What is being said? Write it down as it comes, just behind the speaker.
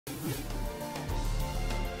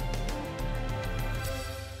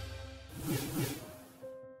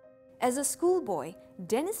As a schoolboy,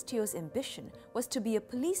 Dennis Teo's ambition was to be a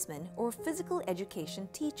policeman or a physical education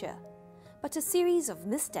teacher. But a series of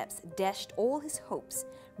missteps dashed all his hopes,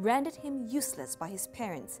 rendered him useless by his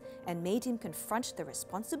parents, and made him confront the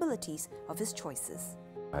responsibilities of his choices.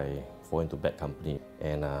 I fell into bad company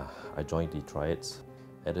and I joined the Triads.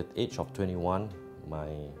 At the age of 21, my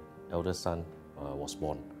eldest son was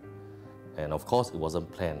born. And of course, it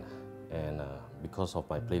wasn't planned. And because of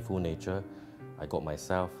my playful nature, I got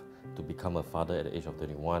myself to become a father at the age of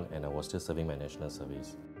 21, and I was still serving my national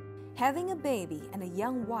service. Having a baby and a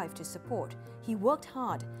young wife to support, he worked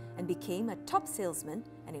hard and became a top salesman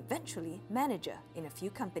and eventually manager in a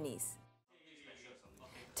few companies.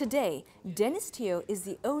 Today, Dennis Teo is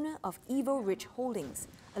the owner of Evorich Holdings,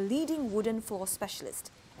 a leading wooden floor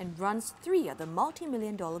specialist, and runs 3 other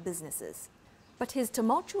multi-million-dollar businesses. But his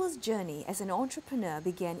tumultuous journey as an entrepreneur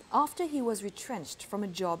began after he was retrenched from a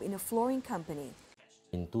job in a flooring company.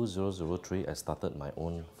 In 2003, I started my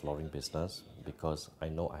own flooring business because I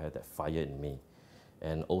know I had that fire in me.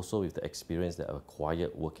 And also with the experience that I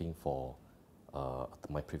acquired working for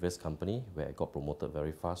my previous company, where I got promoted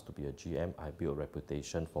very fast to be a GM, I built a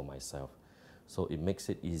reputation for myself. So it makes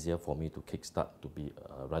it easier for me to kickstart to be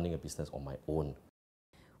running a business on my own.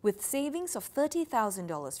 With savings of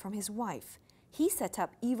 $30,000 from his wife, he set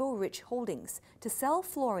up Evorich Holdings to sell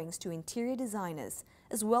floorings to interior designers,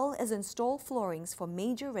 as well as install floorings for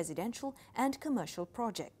major residential and commercial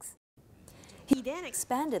projects. He then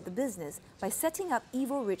expanded the business by setting up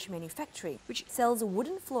Evorich Manufacturing, which sells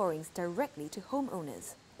wooden floorings directly to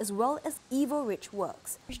homeowners, as well as Evorich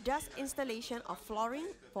Works, which does installation of flooring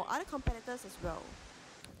for other competitors as well.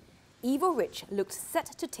 Evorich looked set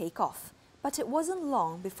to take off, but it wasn't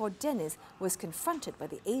long before Dennis was confronted by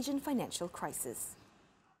the Asian financial crisis.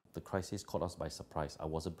 The crisis caught us by surprise. I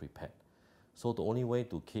wasn't prepared. So the only way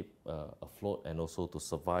to keep afloat and also to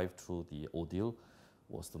survive through the ordeal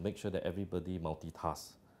was to make sure that everybody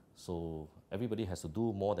multitasks. So everybody has to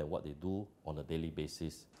do more than what they do on a daily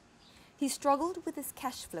basis. He struggled with his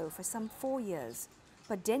cash flow for some 4 years,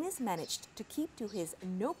 but Dennis managed to keep to his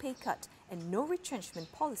no pay cut and no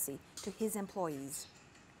retrenchment policy to his employees.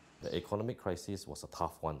 The economic crisis was a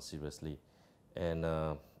tough one, seriously. And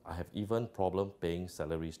I have even problem paying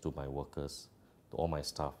salaries to my workers, to all my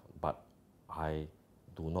staff. But I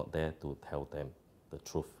do not dare to tell them the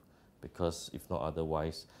truth, because if not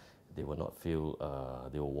otherwise, they will not feel,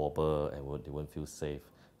 they will wobble and they won't feel safe.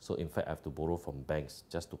 So in fact, I have to borrow from banks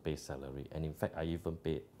just to pay salary. And in fact, I even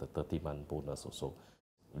paid the 30-month bonus also.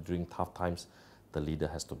 During tough times, the leader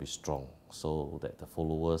has to be strong so that the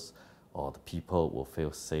followers or the people will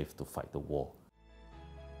feel safe to fight the war.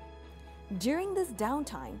 During this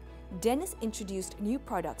downtime, Dennis introduced new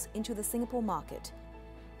products into the Singapore market.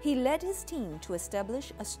 He led his team to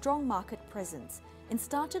establish a strong market presence and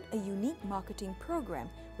started a unique marketing program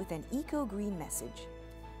with an eco-green message.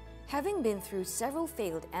 Having been through several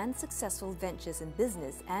failed and successful ventures in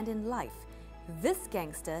business and in life, this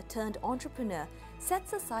gangster turned entrepreneur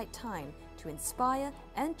sets aside time to inspire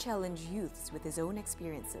and challenge youths with his own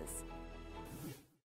experiences.